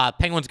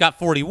 Penguins got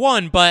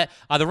 41, but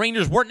the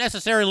Rangers weren't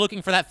necessarily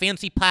looking for that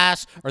fancy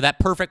pass or that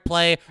perfect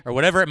play or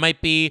whatever it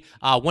might be.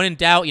 When in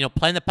doubt,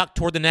 playing the puck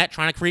toward the net,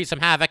 trying to create some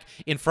havoc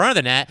in front of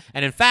the net.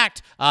 And in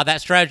fact,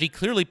 that strategy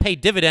clearly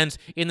paid dividends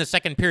in the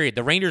second period.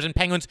 The Rangers and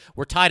Penguins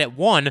were tied at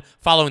 1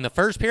 following the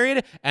first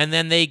period, and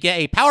then they get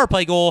a power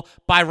play goal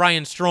by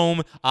Ryan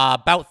Strome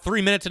about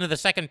 3 minutes into the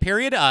second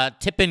period,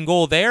 tip-in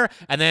goal there,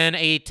 and then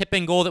a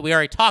tip-in goal that we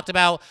already talked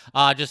about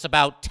just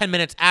about 10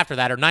 minutes after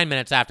that, or 9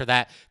 minutes after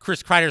that.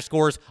 Chris Kreider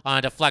scores on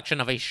a deflection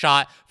of a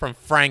shot from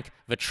Frank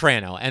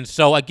Vetrano. And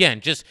so,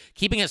 again, just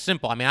keeping it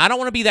simple. I mean, I don't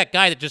want to be that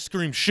guy that just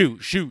screams,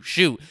 shoot, shoot,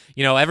 shoot.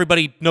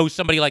 Everybody knows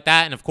somebody like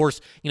that. And, of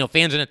course,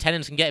 fans in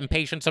attendance can get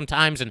impatient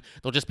sometimes, and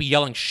they'll just be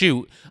yelling,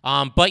 shoot.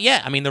 But,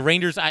 yeah, I mean, the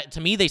Rangers,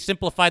 to me, they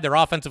simplified their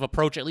offensive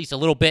approach at least a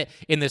little bit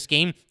in this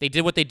game. They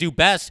did what they do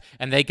best,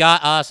 and they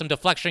got some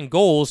deflection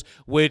goals,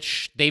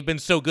 which they've been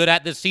so good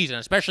at this season,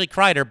 especially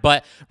Kreider.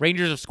 But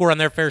Rangers have scored on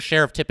their fair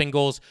share of tipping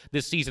goals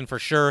this season for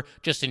sure,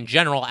 just in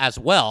general as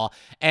well.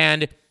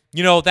 And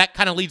that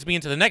kind of leads me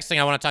into the next thing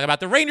I want to talk about.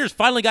 The Rangers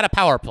finally got a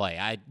power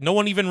play. No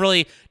one even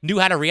really knew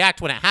how to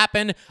react when it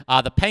happened.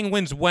 The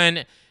Penguins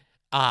went,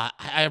 I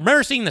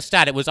remember seeing the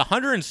stat. It was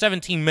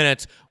 117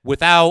 minutes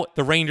without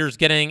the Rangers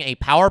getting a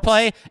power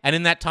play, and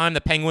in that time,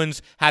 the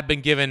Penguins had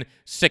been given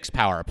 6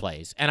 power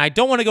plays. And I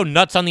don't want to go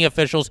nuts on the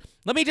officials.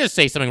 Let me just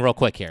say something real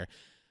quick here.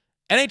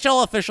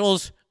 NHL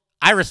officials,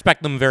 I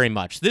respect them very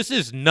much. This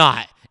is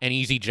not an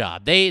easy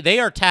job. They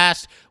are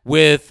tasked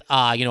with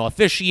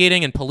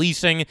officiating and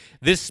policing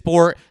this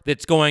sport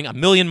that's going a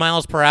million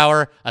miles per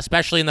hour,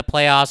 especially in the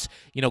playoffs.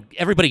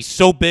 Everybody's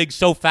so big,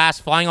 so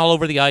fast, flying all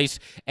over the ice,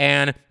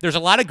 and there's a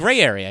lot of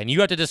gray area, and you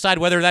have to decide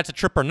whether that's a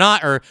trip or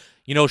not, or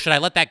should I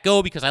let that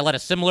go because I let a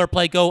similar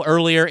play go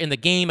earlier in the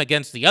game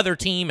against the other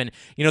team? And,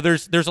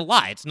 there's a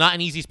lot. It's not an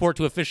easy sport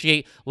to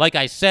officiate, like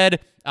I said.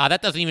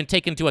 That doesn't even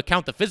take into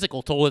account the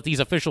physical toll that these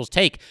officials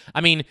take. I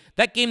mean,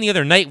 that game the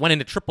other night went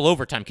into triple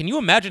overtime. Can you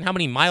imagine how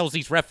many miles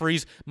these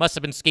referees must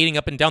have been skating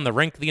up and down the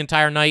rink the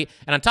entire night?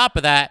 And on top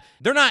of that,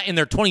 they're not in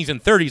their 20s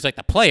and 30s like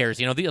the players.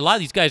 A lot of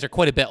these guys are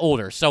quite a bit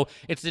older. So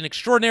it's an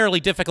extraordinarily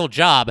difficult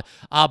job.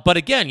 But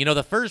again,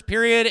 the first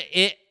period,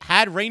 it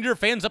had Ranger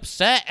fans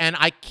upset, and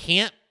I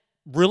can't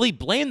really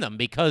blame them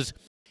because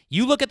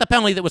you look at the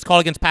penalty that was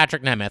called against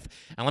Patrick Nemeth,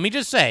 and let me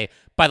just say,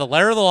 by the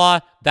letter of the law,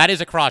 that is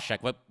a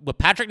cross-check. What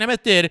Patrick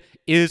Nemeth did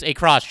is a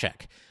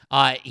cross-check.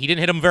 He didn't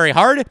hit him very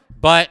hard,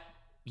 but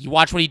you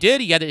watch what he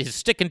did. He had his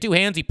stick in 2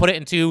 hands. He put it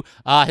into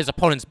his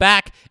opponent's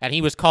back, and he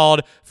was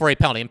called for a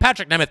penalty. And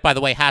Patrick Nemeth, by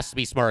the way, has to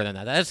be smarter than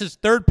that. That's his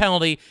 3rd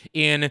penalty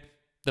in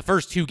the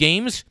first 2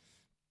 games.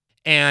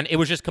 And it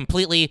was just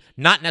completely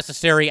not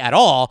necessary at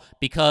all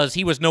because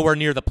he was nowhere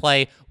near the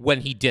play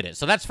when he did it.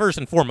 So that's first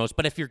and foremost.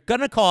 But if you're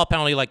going to call a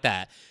penalty like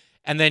that,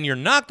 and then you're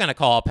not going to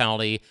call a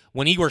penalty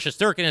when Igor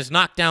Shesterkin is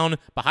knocked down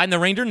behind the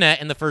Ranger net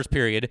in the first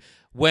period,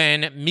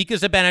 when Mika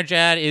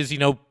Zibanejad is,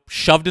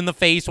 shoved in the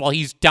face while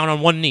he's down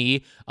on one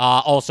knee,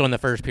 also in the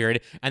first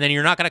period, and then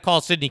you're not going to call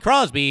Sidney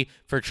Crosby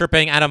for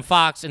tripping Adam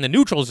Fox in the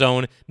neutral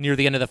zone near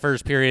the end of the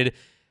first period,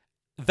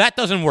 that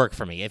doesn't work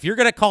for me. If you're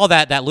going to call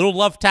that little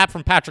love tap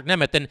from Patrick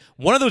Nemeth, then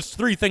one of those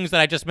 3 things that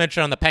I just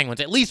mentioned on the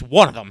Penguins, at least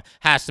one of them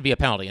has to be a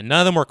penalty, and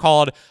none of them were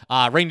called.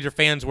 Ranger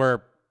fans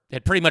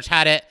had pretty much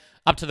had it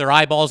up to their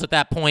eyeballs at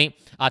that point.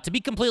 To be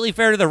completely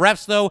fair to the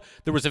refs, though,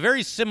 there was a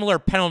very similar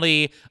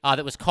penalty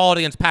that was called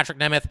against Patrick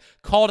Nemeth,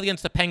 called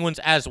against the Penguins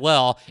as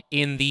well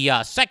in the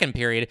second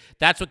period.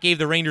 That's what gave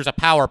the Rangers a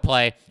power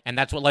play, and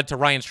that's what led to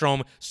Ryan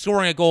Strome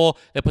scoring a goal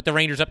that put the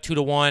Rangers up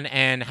 2-1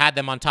 and had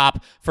them on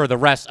top for the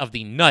rest of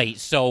the night.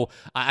 So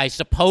I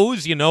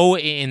suppose,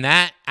 in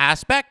that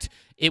aspect,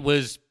 it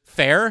was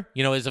fair.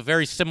 It was a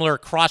very similar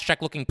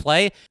cross-check looking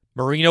play.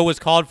 Marino was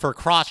called for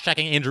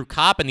cross-checking Andrew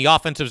Kopp in the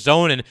offensive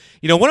zone. And,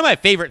 one of my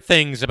favorite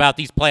things about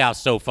these playoffs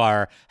so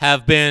far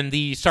have been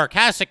the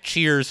sarcastic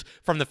cheers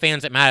from the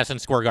fans at Madison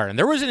Square Garden.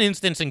 There was an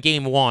instance in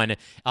Game 1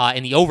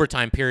 in the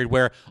overtime period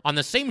where on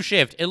the same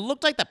shift, it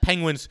looked like the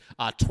Penguins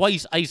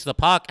twice iced the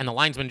puck and the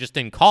linesman just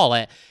didn't call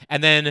it.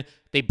 And then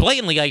they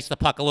blatantly iced the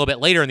puck a little bit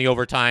later in the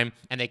overtime,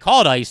 and they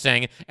called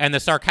icing, and the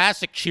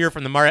sarcastic cheer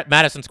from the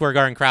Madison Square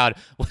Garden crowd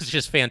was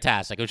just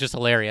fantastic. It was just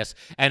hilarious.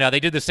 And they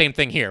did the same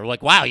thing here. We're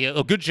like, wow,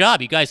 good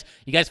job. You guys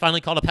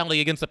finally called a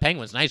penalty against the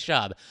Penguins. Nice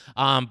job.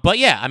 But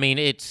yeah, I mean,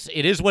 it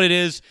is what it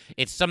is.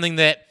 It's something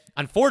that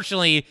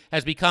unfortunately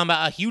has become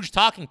a huge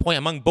talking point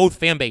among both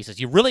fan bases.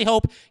 You really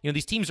hope,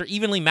 these teams are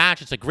evenly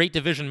matched. It's a great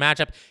division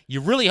matchup.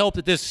 You really hope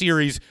that this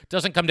series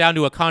doesn't come down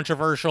to a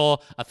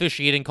controversial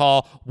officiating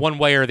call one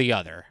way or the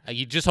other.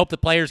 You just hope the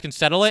players can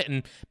settle it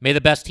and may the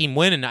best team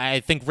win. And I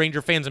think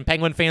Ranger fans and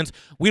Penguin fans,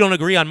 we don't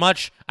agree on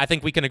much. I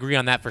think we can agree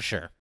on that for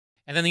sure.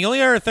 And then the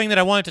only other thing that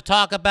I wanted to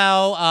talk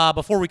about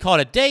before we call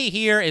it a day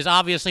here is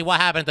obviously what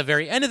happened at the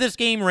very end of this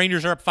game.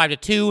 Rangers are up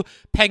 5-2.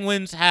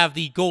 Penguins have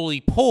the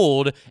goalie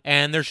pulled,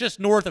 and there's just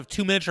north of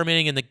 2 minutes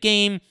remaining in the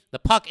game. The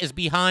puck is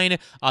behind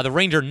the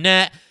Ranger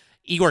net.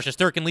 Igor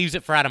Shesterkin leaves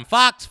it for Adam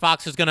Fox.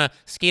 Fox is going to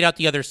skate out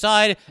the other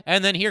side.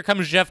 And then here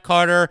comes Jeff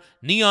Carter,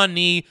 knee on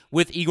knee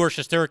with Igor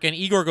Shesterkin.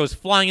 Igor goes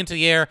flying into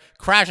the air,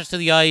 crashes to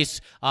the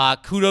ice.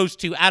 Kudos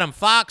to Adam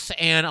Fox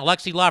and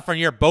Alexis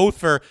Lafreniere, both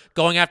for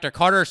going after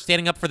Carter,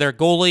 standing up for their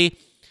goalie.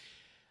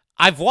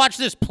 I've watched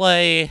this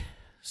play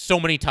so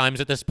many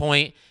times at this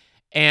point.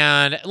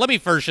 And let me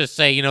first just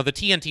say, the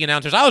TNT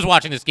announcers, I was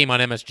watching this game on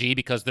MSG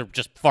because they're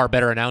just far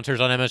better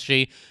announcers on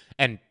MSG.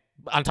 And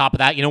on top of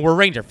that, we're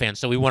Ranger fans,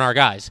 so we want our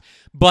guys.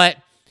 But,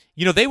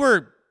 they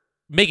were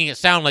making it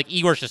sound like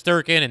Igor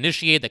Shesterkin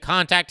initiated the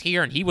contact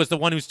here, and he was the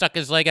one who stuck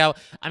his leg out.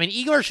 I mean,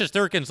 Igor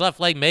Shesterkin's left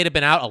leg may have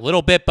been out a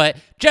little bit, but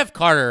Jeff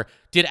Carter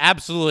did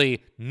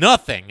absolutely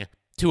nothing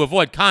to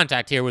avoid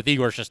contact here with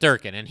Igor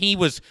Shesterkin, and he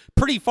was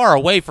pretty far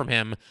away from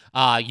him,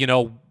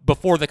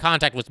 before the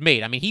contact was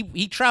made. I mean,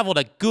 he traveled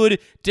a good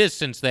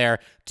distance there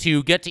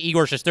to get to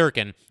Igor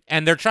Shesterkin,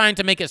 and they're trying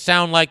to make it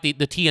sound like the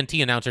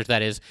TNT announcers,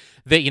 that is,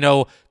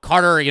 that,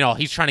 Carter,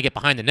 he's trying to get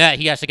behind the net.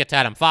 He has to get to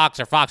Adam Fox,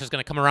 or Fox is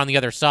going to come around the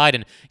other side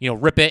and,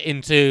 rip it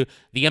into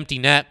the empty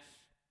net.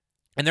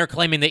 And they're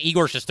claiming that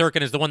Igor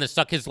Shesterkin is the one that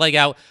stuck his leg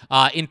out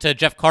into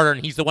Jeff Carter,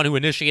 and he's the one who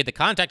initiated the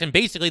contact, and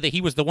basically that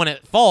he was the one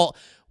at fault,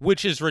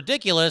 which is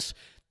ridiculous.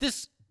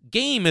 This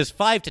game is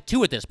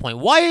 5-2 at this point.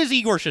 Why is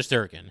Igor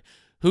Shesterkin,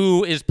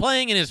 who is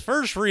playing in his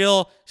first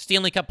real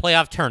Stanley Cup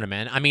playoff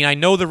tournament? I mean, I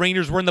know the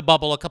Rangers were in the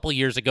bubble a couple of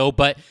years ago,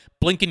 but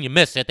blink and you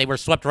miss it. They were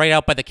swept right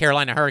out by the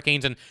Carolina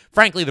Hurricanes, and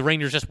frankly, the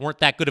Rangers just weren't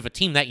that good of a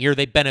team that year.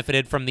 They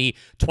benefited from the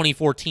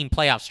 2014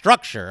 playoff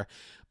structure,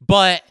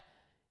 but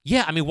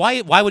yeah, I mean,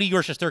 why would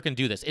Igor Shesterkin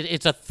do this?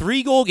 It's a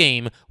 3-goal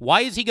game. Why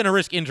is he going to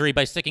risk injury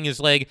by sticking his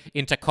leg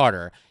into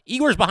Carter?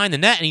 Igor's behind the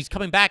net, and he's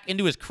coming back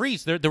into his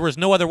crease. There was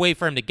no other way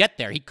for him to get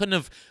there. He couldn't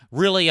have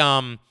really,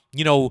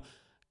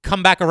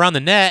 come back around the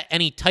net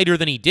any tighter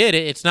than he did.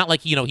 It's not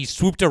like, he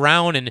swooped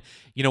around and,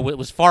 it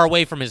was far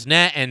away from his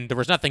net and there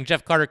was nothing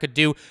Jeff Carter could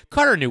do.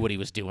 Carter knew what he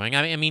was doing.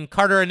 I mean,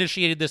 Carter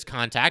initiated this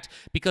contact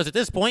because at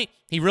this point,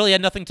 he really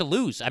had nothing to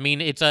lose. I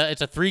mean, it's a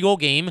 3-goal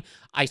game.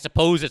 I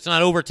suppose it's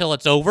not over till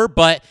it's over,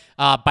 but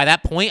by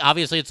that point,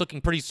 obviously, it's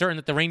looking pretty certain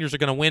that the Rangers are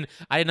going to win.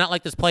 I did not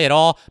like this play at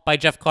all by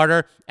Jeff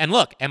Carter. And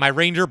look, am I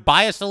Ranger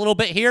biased a little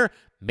bit here?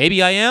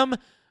 Maybe I am.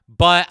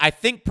 But I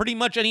think pretty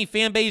much any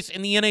fan base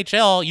in the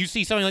NHL, you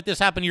see something like this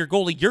happen to your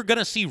goalie, you're going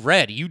to see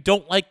red. You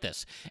don't like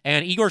this.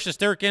 And Igor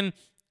Shesterkin,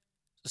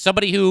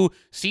 somebody who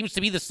seems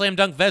to be the slam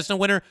dunk Vezina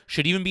winner,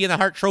 should even be in the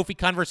Hart Trophy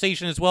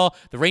conversation as well.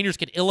 The Rangers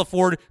could ill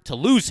afford to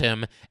lose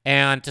him.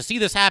 And to see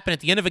this happen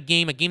at the end of a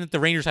game that the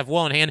Rangers have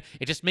well in hand,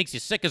 it just makes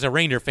you sick as a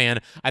Ranger fan.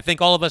 I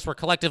think all of us were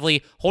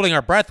collectively holding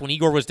our breath when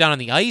Igor was down on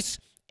the ice.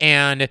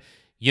 And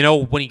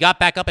when he got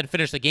back up and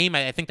finished the game,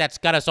 I think that's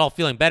got us all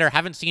feeling better.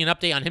 Haven't seen an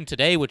update on him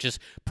today, which is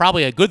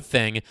probably a good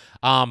thing.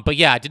 But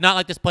yeah, I did not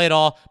like this play at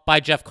all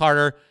by Jeff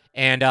Carter.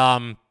 And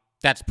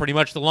that's pretty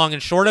much the long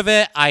and short of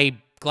it.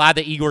 I'm glad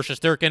that Igor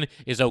Shesterkin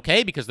is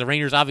okay because the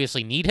Rangers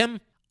obviously need him.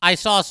 I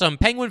saw some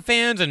Penguin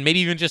fans and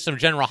maybe even just some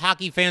general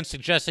hockey fans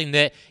suggesting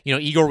that,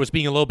 Igor was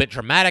being a little bit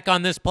dramatic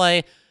on this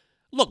play.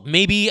 Look,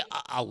 maybe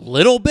a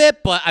little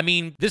bit, but I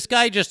mean, this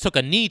guy just took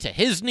a knee to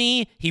his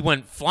knee. He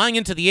went flying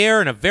into the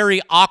air in a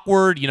very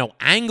awkward,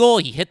 angle.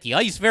 He hit the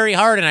ice very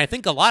hard. And I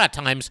think a lot of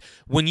times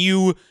when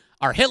you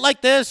are hit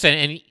like this,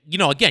 and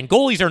again,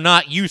 goalies are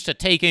not used to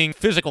taking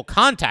physical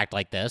contact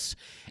like this.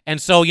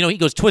 And so, he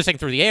goes twisting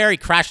through the air. He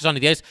crashes onto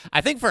the ice.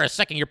 I think for a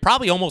second, you're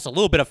probably almost a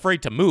little bit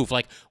afraid to move.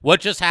 Like,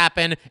 what just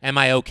happened? Am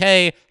I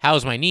okay?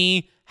 How's my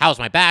knee? How's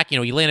my back?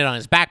 He landed on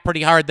his back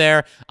pretty hard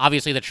there.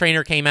 Obviously, the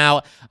trainer came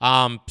out.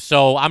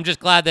 So I'm just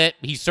glad that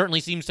he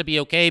certainly seems to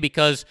be okay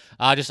because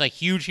just a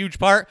huge, huge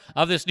part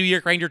of this New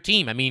York Ranger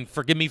team. I mean,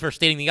 forgive me for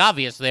stating the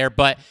obvious there,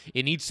 but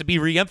it needs to be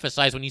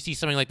reemphasized when you see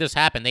something like this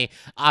happen. They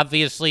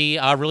obviously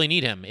really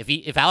need him.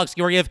 If Alex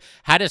Georgiev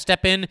had to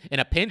step in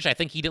a pinch, I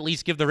think he'd at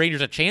least give the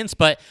Rangers a chance,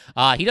 but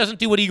he doesn't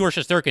do what Igor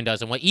Shesterkin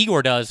does. And what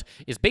Igor does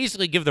is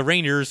basically give the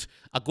Rangers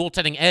a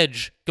goaltending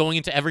edge going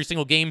into every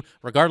single game,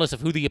 regardless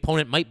of who the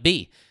opponent might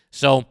be.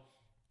 So,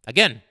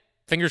 again,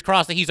 fingers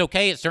crossed that he's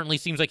okay. It certainly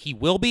seems like he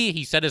will be.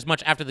 He said as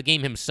much after the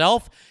game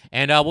himself.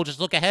 And we'll just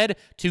look ahead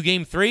to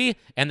Game 3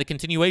 and the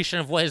continuation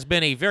of what has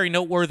been a very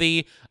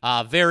noteworthy,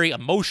 very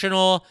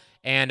emotional,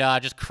 and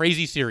just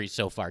crazy series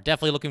so far.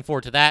 Definitely looking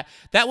forward to that.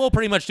 That will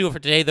pretty much do it for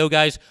today, though,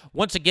 guys.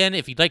 Once again,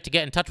 if you'd like to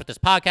get in touch with this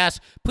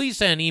podcast, please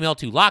send an email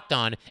to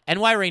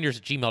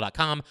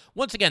lockedonnyrangers@gmail.com.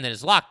 Once again, that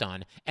is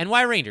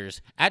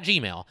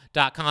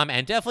lockedonnyrangers@gmail.com.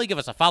 And definitely give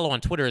us a follow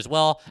on Twitter as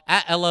well,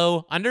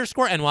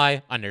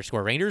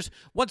 @LO_NY_Rangers.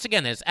 Once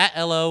again, that is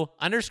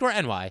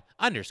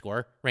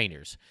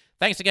 @LO_NY_Rangers.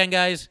 Thanks again,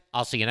 guys.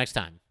 I'll see you next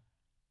time.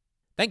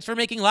 Thanks for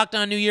making Locked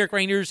On New York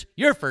Rangers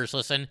your first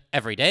listen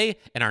every day.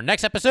 In our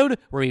next episode,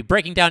 we'll be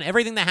breaking down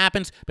everything that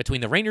happens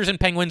between the Rangers and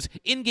Penguins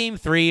in Game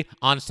 3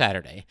 on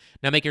Saturday.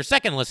 Now make your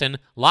second listen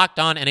Locked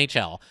On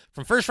NHL.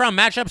 From first-round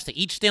matchups to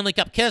each Stanley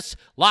Cup kiss,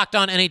 Locked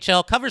On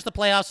NHL covers the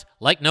playoffs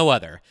like no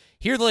other.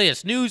 Hear the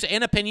latest news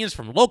and opinions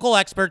from local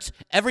experts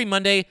every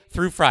Monday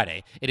through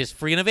Friday. It is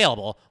free and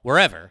available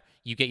wherever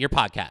you get your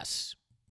podcasts.